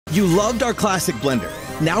You loved our classic blender.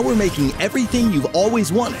 Now we're making everything you've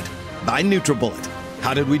always wanted by NutriBullet.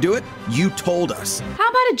 How did we do it? You told us. How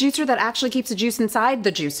about a juicer that actually keeps the juice inside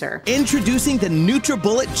the juicer? Introducing the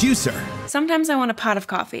NutriBullet Juicer. Sometimes I want a pot of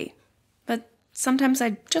coffee, but sometimes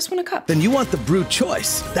I just want a cup. Then you want the brew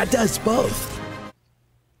choice that does both.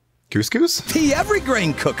 Couscous? The Every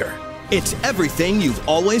Grain Cooker. It's everything you've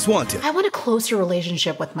always wanted. I want a closer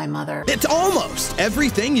relationship with my mother. It's almost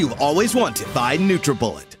everything you've always wanted by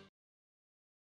NutriBullet.